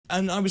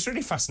And I was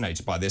really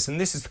fascinated by this,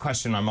 and this is the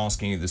question I'm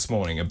asking you this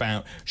morning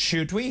about,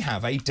 should we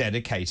have a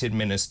dedicated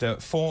minister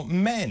for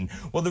men?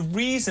 Well, the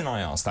reason I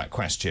asked that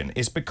question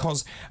is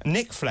because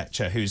Nick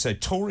Fletcher, who's a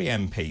Tory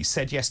MP,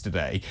 said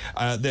yesterday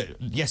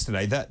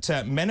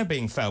that men are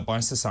being failed by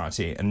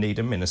society and need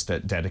a minister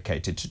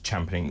dedicated to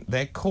championing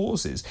their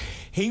causes.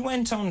 He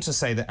went on to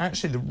say that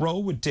actually the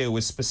role would deal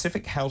with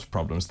specific health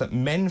problems that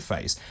men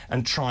face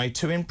and try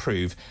to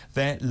improve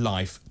their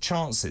life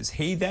chances.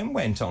 He then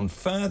went on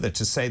further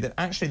to say that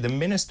actually the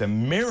minister,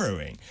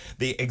 mirroring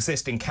the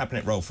existing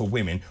cabinet role for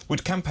women,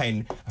 would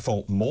campaign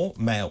for more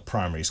male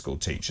primary school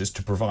teachers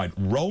to provide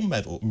role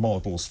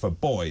models for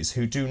boys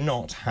who do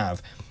not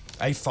have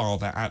a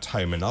father at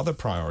home, and other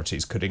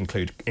priorities could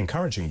include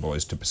encouraging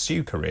boys to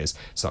pursue careers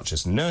such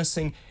as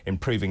nursing,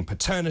 improving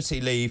paternity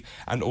leave,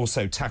 and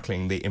also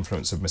tackling the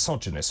influence of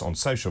misogynists on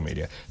social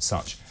media,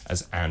 such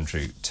as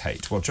Andrew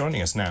Tate. Well,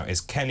 joining us now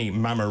is Kenny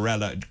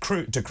Mammarella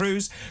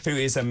D'Cruz, who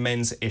is a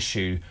men's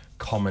issue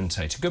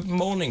commentator. Good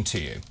morning to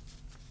you.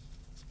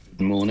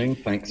 Good morning.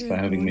 Thanks for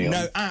having me on.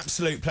 No,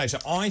 absolute pleasure.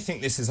 I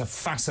think this is a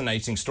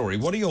fascinating story.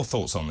 What are your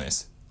thoughts on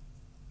this?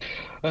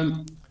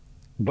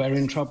 We're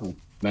in trouble.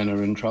 Men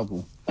are in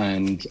trouble.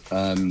 And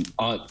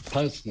I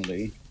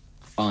personally,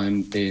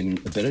 I'm in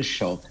a bit of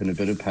shock and a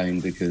bit of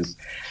pain because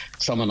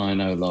someone I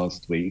know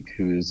last week,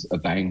 who is a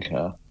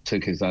banker,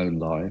 took his own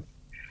life.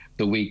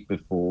 The week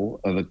before,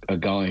 a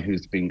guy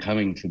who's been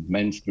coming to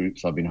men's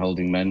groups, I've been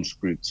holding men's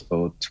groups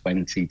for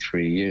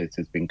 23 years,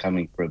 has been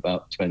coming for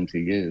about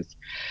 20 years,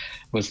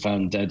 was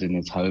found dead in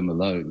his home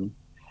alone.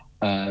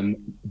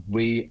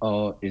 We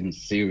are in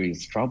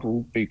serious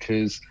trouble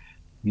because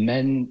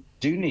men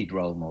do need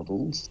role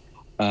models.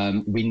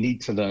 We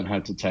need to learn how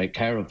to take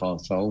care of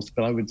ourselves,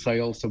 but I would say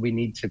also we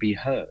need to be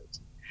heard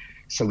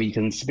so we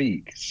can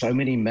speak. So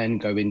many men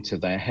go into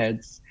their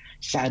heads.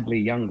 Sadly,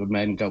 younger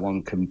men go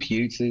on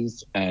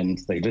computers and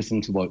they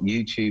listen to what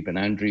YouTube and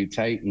Andrew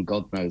Tate and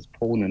God knows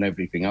porn and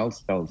everything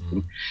else tells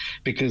them,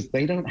 because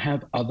they don't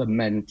have other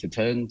men to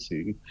turn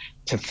to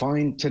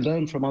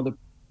learn from other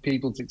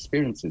people's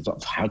experiences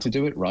of how to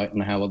do it right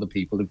and how other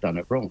people have done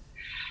it wrong.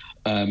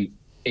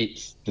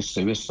 It's the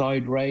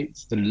suicide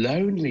rates, the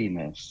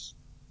loneliness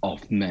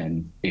of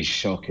men is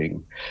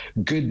shocking.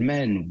 Good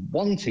men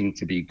wanting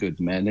to be good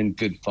men and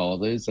good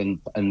fathers and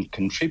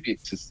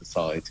contribute to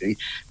society,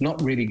 not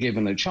really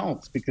given a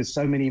chance because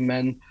so many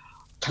men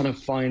kind of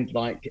find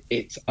like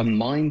it's a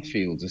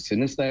minefield. As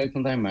soon as they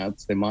open their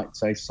mouths, they might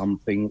say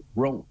something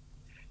wrong.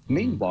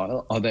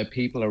 Meanwhile, are there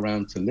people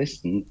around to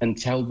listen and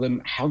tell them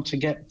how to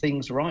get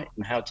things right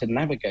and how to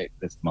navigate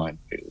this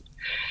minefield?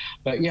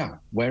 But yeah,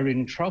 we're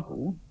in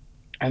trouble.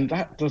 And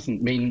that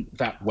doesn't mean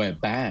that we're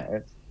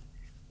bad.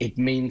 It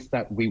means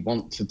that we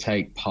want to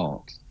take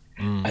part.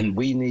 And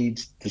we need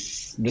the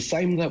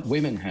same that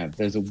women have.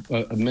 There's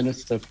a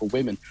minister for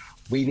women.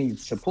 We need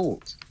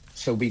support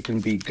so we can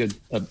be good,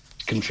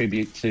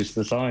 contribute to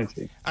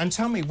society. And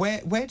tell me,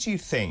 where do you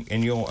think,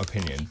 in your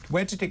opinion,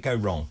 where did it go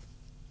wrong?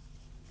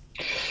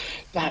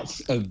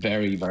 That's a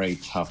very, very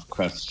tough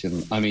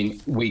question. I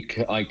mean,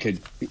 I could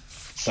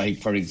say,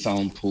 for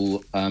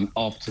example,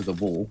 after the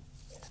war,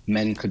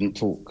 men couldn't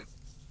talk,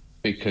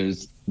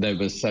 because there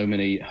were so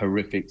many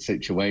horrific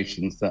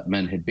situations that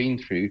men had been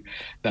through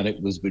that it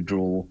was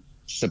withdraw,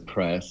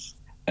 suppress,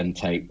 and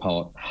take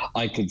part.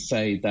 I could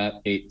say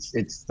that it's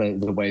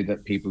the way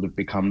that people have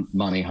become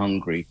money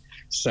hungry.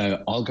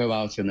 So I'll go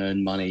out and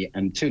earn money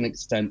and to an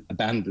extent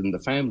abandon the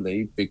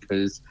family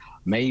because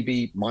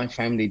maybe my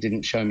family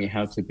didn't show me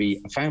how to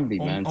be a family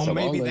man. Or so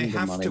maybe I'll they earn the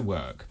have money. to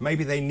work.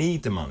 Maybe they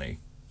need the money.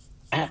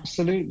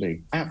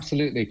 Absolutely,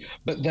 absolutely.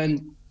 But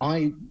then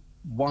I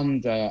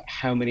wonder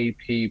how many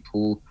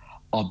people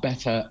are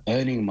better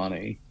earning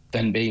money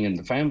than being in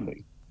the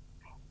family.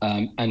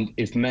 And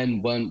if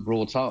men weren't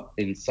brought up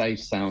in safe,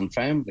 sound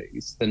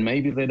families, then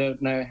maybe they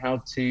don't know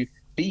how to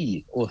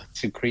be or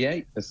to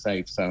create a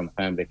safe, sound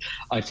family.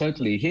 I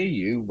totally hear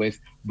you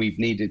with we've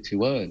needed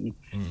to earn.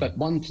 But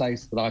one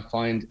place that I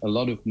find a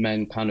lot of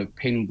men kind of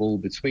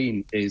pinball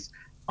between is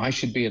I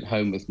should be at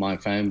home with my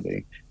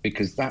family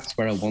because that's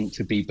where I want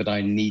to be, but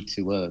I need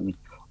to earn.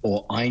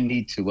 Or I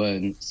need to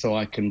earn so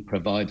I can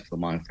provide for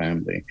my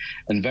family.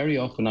 And very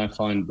often I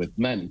find with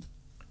men,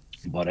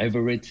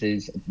 whatever it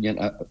is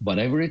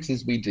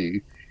we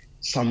do,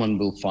 someone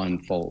will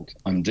find fault.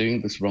 I'm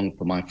doing this wrong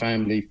for my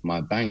family, for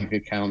my bank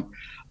account.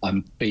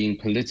 I'm being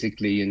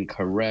politically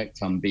incorrect.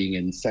 I'm being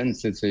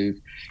insensitive.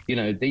 You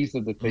know, these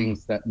are the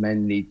things that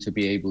men need to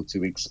be able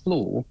to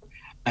explore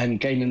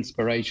and gain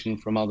inspiration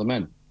from other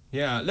men.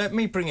 Yeah, let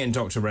me bring in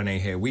Dr. Renee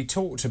here. We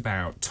talked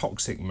about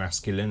toxic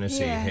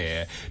masculinity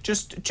here.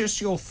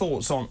 Just your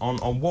thoughts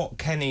on what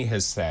Kenny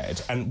has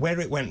said and where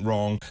it went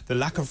wrong, the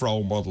lack of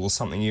role models,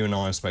 something you and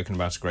I have spoken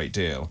about a great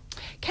deal.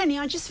 Kenny,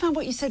 I just found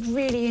what you said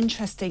really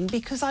interesting,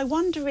 because I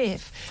wonder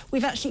if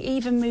we've actually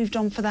even moved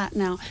on for that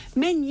now.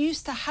 Men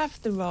used to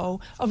have the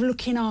role of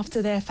looking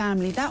after their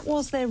family. That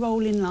was their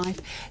role in life.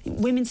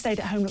 Women stayed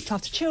at home, looked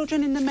after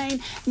children in the main.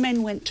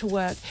 Men went to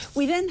work.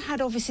 We then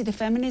had, obviously, the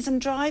feminism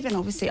drive, and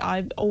obviously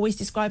I always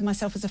describe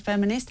myself as a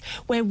feminist,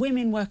 where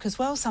women work as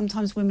well.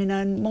 Sometimes women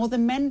earn more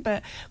than men,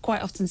 but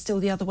quite often still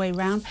the other way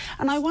round.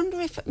 And I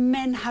wonder if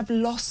men have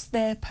lost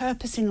their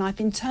purpose in life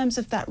in terms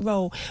of that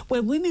role,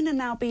 where women are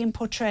now being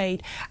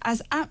portrayed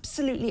as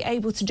absolutely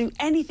able to do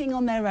anything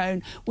on their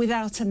own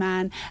without a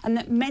man, and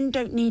that men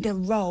don't need a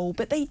role,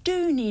 but they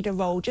do need a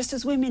role, just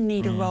as women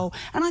need a role.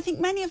 And I think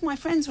many of my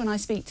friends, when I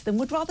speak to them,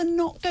 would rather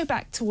not go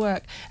back to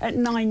work at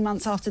 9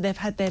 months after they've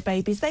had their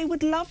babies. They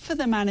would love for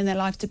the man in their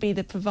life to be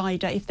the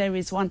provider, if there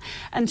is one,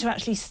 and to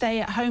actually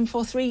stay at home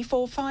for 3,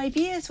 4, 5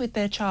 years with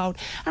their child.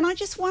 And I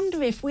just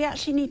wonder if we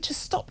actually need to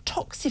stop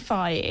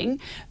toxifying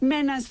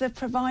men as the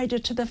provider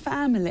to the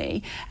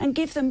family and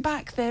give them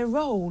back their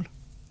role.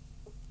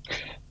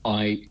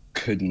 I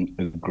couldn't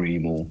agree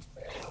more.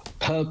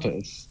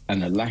 Purpose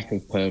and a lack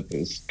of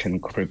purpose can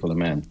cripple a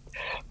man.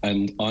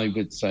 And I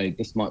would say,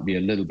 this might be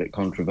a little bit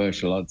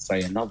controversial, I'd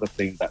say another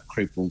thing that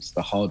cripples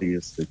the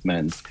hardiest of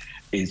men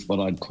is what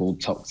I'd call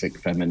toxic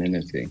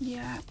femininity.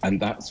 Yeah. And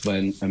that's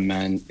when a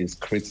man is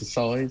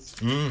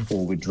criticised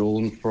or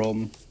withdrawn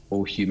from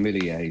or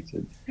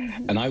humiliated.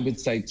 And I would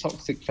say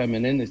toxic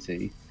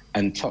femininity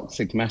and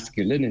toxic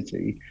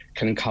masculinity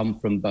can come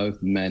from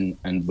both men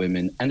and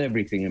women and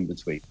everything in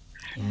between.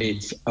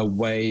 It's a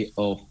way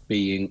of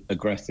being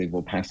aggressive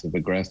or passive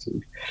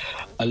aggressive.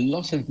 A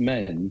lot of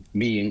men,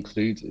 me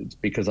included,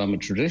 because I'm a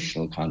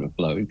traditional kind of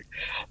bloke,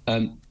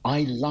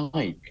 I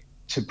like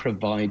to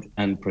provide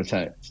and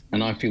protect.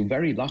 And I feel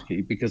very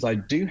lucky because I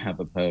do have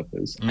a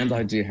purpose and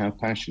I do have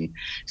passion.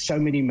 So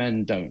many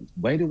men don't.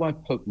 Where do I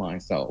put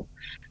myself?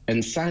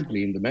 And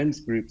sadly, in the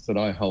men's groups that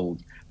I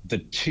hold, the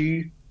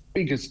two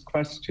biggest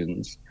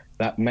questions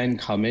that men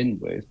come in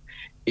with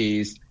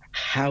is,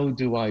 how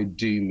do I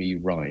do me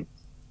right?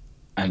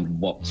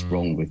 And what's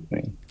wrong with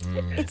me?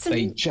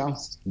 They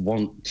just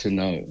want to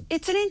know.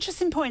 It's an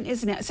interesting point,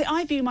 isn't it? So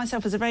I view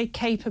myself as a very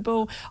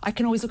capable, I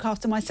can always look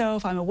after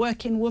myself, I'm a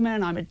working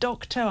woman, I'm a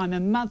doctor, I'm a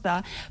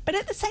mother. But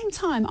at the same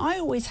time, I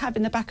always have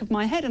in the back of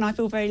my head, and I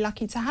feel very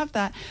lucky to have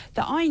that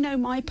I know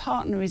my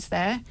partner is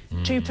there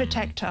to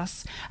protect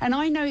us. And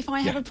I know if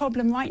I have a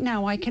problem right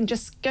now, I can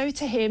just go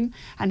to him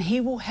and he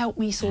will help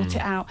me sort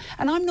it out.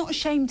 And I'm not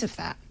ashamed of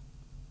that.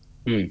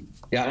 Yeah,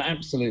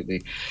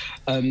 absolutely.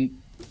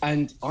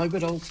 And I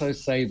would also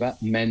say that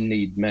men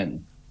need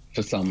men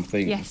for some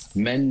things. Yes.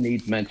 Men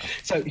need men.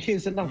 So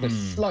here's another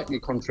slightly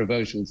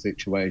controversial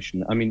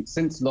situation. I mean,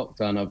 since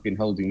lockdown, I've been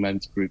holding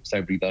men's groups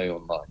every day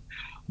online.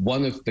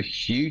 One of the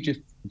hugest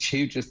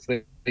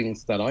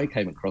things that I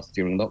came across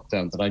during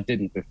lockdown that I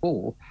didn't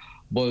before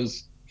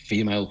was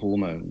female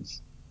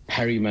hormones,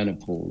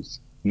 perimenopause,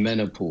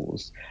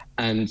 menopause,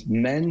 and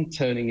men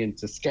turning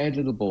into scared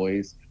little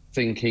boys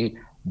thinking,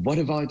 what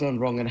have I done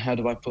wrong and how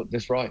do I put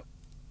this right?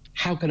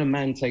 How can a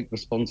man take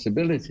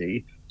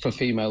responsibility for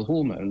female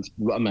hormones?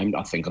 I mean,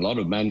 I think a lot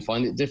of men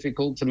find it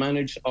difficult to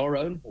manage our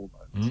own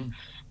hormones.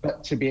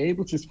 But to be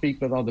able to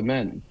speak with other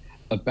men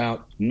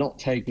about not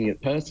taking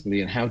it personally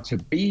and how to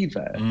be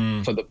there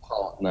for the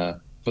partner,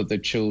 for the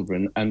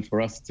children, and for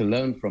us to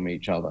learn from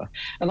each other.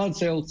 And I'd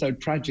say also,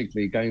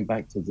 tragically, going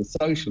back to the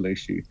social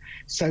issue,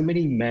 so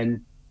many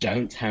men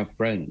don't have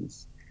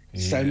friends.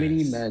 Yes. So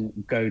many men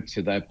go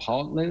to their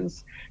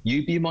partners,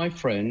 you be my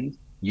friend,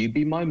 you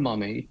be my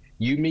mummy,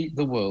 you meet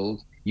the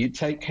world, you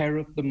take care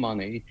of the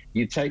money,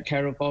 you take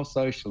care of our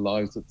social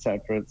lives,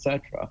 etc.,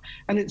 etc.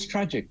 And it's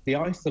tragic. The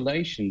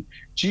isolation,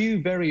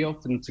 due very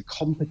often to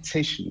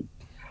competition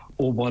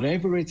or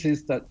whatever it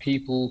is that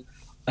people,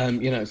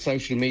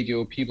 social media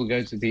or people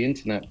go to the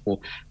internet for.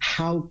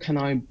 How can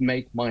I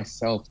make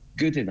myself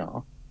good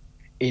enough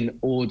in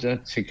order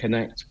to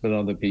connect with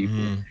other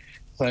people?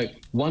 So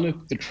one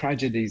of the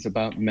tragedies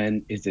about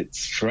men is it's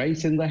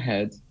straight in the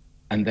head,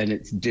 and then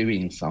it's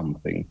doing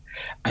something.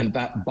 And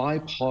that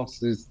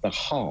bypasses the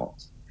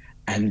heart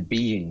and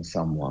being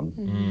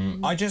someone.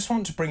 I just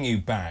want to bring you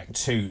back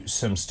to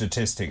some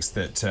statistics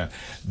that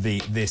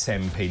this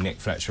MP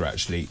Nick Fletcher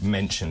actually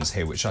mentions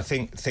here, which I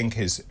think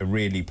is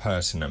really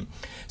pertinent.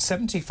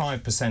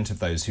 75% of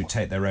those who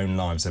take their own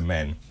lives are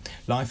men.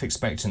 Life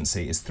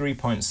expectancy is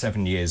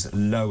 3.7 years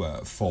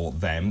lower for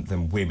them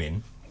than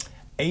women.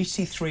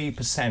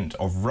 83%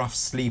 of rough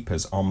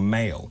sleepers are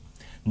male.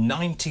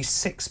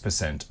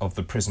 96% of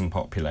the prison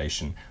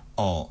population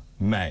are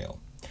male.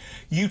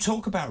 You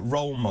talk about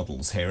role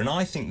models here, and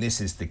I think this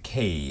is the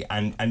key,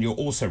 and you're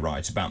also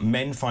right about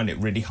men find it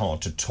really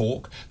hard to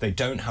talk. They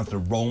don't have the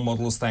role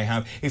models they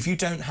have. If you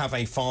don't have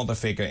a father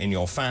figure in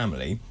your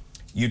family,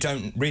 you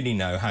don't really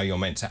know how you're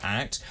meant to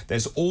act.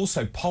 There's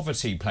also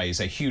poverty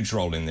plays a huge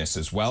role in this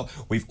as well.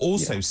 We've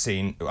also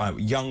seen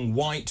young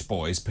white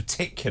boys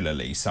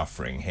particularly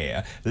suffering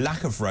here.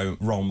 Lack of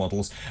role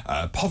models,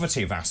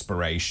 poverty of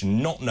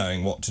aspiration, not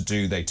knowing what to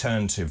do. They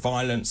turn to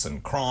violence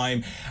and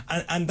crime.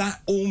 And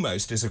that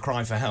almost is a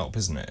cry for help,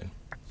 isn't it?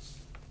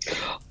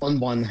 on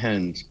one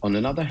hand. On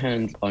another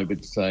hand, I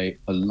would say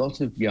a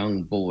lot of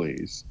young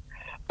boys,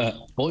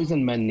 boys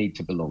and men need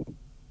to belong.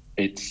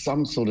 It's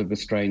some sort of a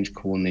strange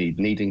core need,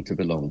 needing to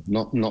belong,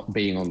 not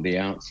being on the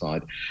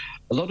outside.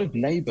 A lot of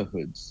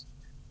neighborhoods,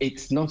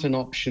 it's not an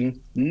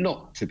option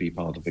not to be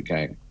part of a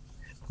gang.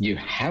 You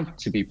have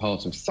to be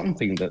part of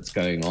something that's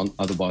going on,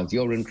 otherwise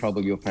you're in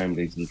trouble, your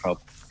family's in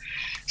trouble.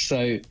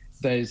 So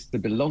there's the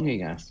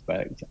belonging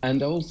aspect.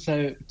 And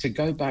also, to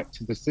go back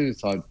to the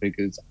suicide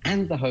figures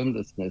and the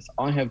homelessness,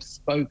 I have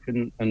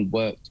spoken and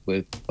worked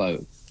with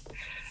both.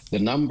 The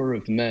number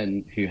of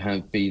men who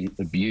have been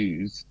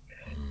abused,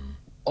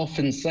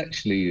 often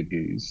sexually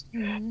abused,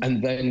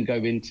 and then go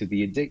into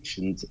the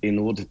addictions in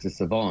order to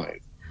survive,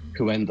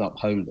 who end up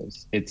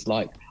homeless. It's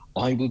like,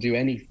 I will do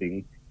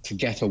anything to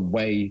get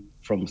away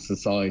from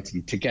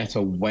society, to get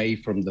away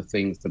from the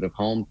things that have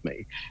harmed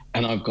me,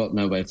 and I've got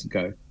nowhere to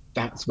go.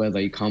 That's where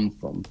they come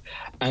from.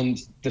 And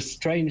the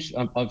strange,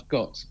 I've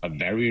got a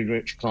very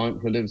rich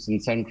client who lives in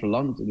central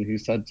London who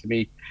said to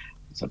me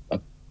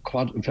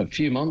a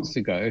few months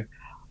ago,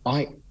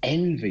 I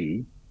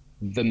envy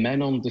the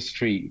men on the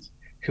street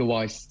who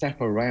I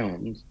step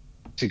around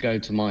to go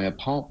to my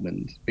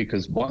apartment,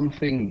 because one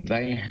thing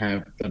they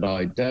have that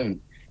I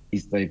don't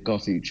is they've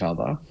got each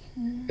other,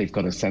 they've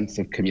got a sense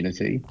of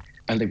community,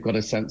 and they've got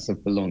a sense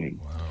of belonging.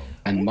 Wow.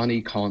 And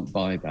money can't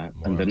buy that.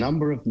 Wow. And the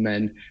number of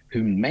men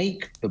who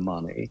make the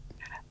money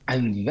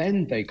and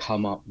then they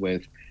come up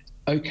with,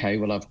 okay,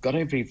 well, I've got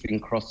everything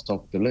crossed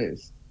off the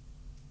list,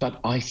 but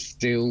I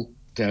still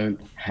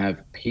don't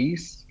have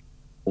peace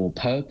or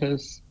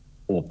purpose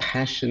or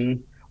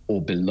passion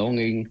or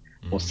belonging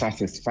or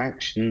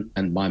satisfaction,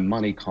 and my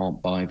money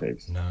can't buy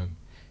this.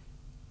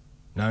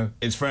 No,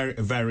 it's very,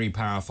 very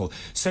powerful.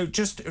 So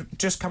just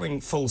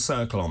coming full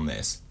circle on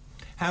this,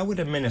 how would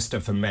a minister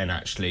for men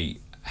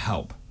actually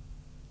help?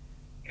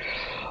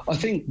 I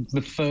think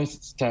the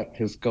first step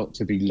has got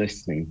to be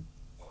listening.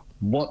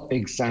 What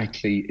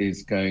exactly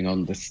is going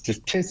on? The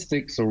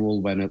statistics are all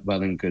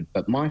well and good,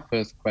 but my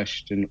first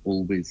question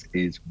always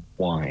is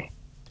why?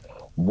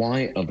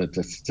 Why are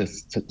the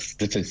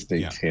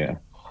statistics here?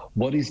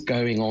 What is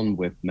going on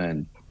with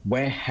men?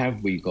 Where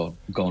have we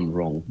gone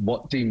wrong?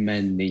 What do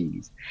men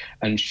need?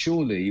 And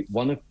surely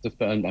one of the,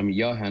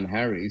 Johann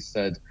Hari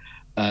said,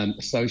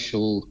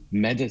 social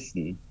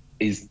medicine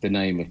is the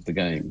name of the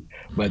game,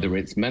 whether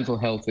it's mental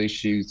health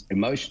issues,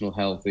 emotional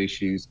health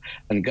issues,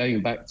 and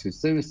going back to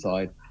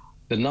suicide,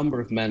 the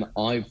number of men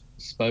I've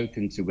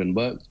spoken to and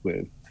worked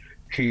with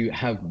who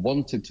have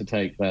wanted to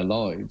take their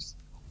lives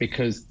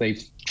because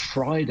they've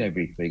tried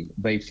everything,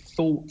 they've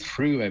thought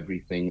through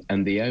everything,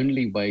 and the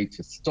only way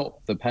to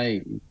stop the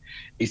pain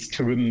is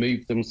to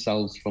remove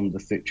themselves from the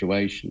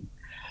situation.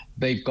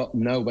 They've got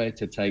nowhere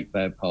to take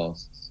their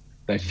pasts.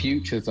 Their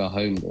futures are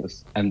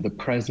homeless, and the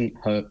present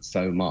hurts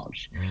so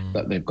much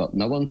that they've got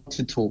no one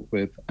to talk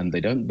with and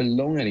they don't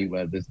belong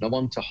anywhere. There's no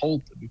one to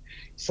hold them.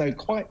 So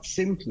quite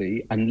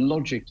simply and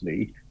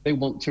logically, they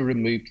want to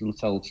remove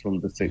themselves from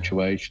the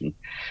situation.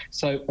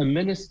 So a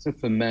minister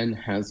for men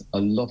has a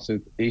lot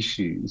of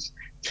issues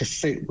to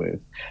sit with,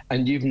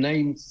 and you've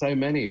named so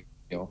many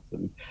of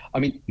them. I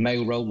mean,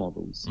 male role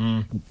models,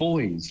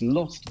 boys,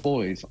 lost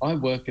boys. I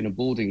work in a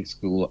boarding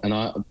school,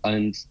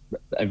 and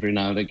every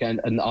now and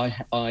again, and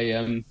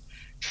I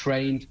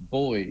trained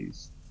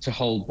boys to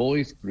hold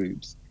boys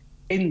groups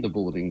in the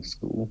boarding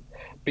school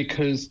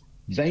because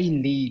they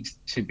need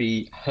to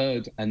be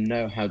heard and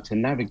know how to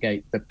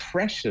navigate the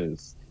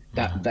pressures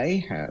that they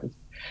have.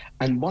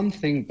 And one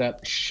thing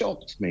that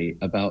shocked me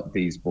about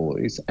these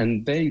boys,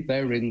 and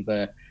they're in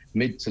their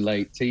mid to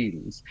late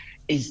teens,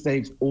 is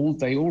they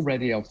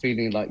already are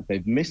feeling like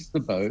they've missed the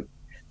boat.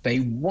 They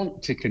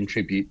want to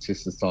contribute to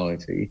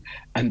society,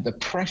 and the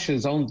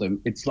pressure's on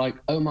them. It's like,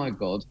 oh my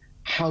God,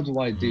 how do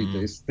I do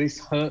this? This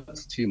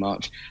hurts too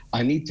much.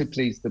 I need to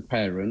please the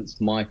parents.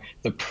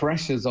 The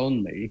pressure's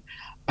on me.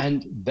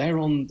 And they're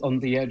on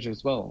the edge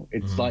as well.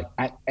 It's like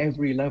at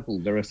every level,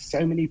 there are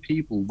so many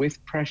people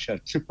with pressure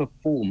to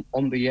perform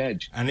on the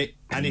edge. And it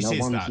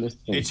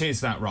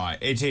is that, right?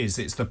 It is.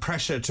 It's the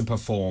pressure to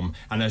perform.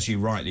 And as you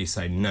rightly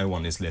say, no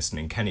one is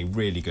listening. Kenny,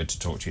 really good to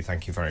talk to you.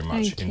 Thank you very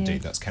much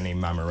indeed. That's Kenny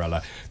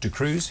Mammarella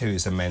D'Cruz, who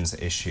is a men's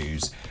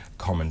issues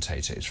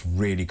commentator. It's a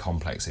really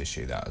complex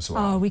issue, that as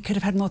well. Oh, we could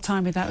have had more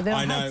time with that. There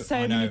are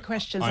so many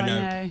questions, I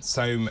know.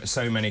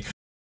 So many.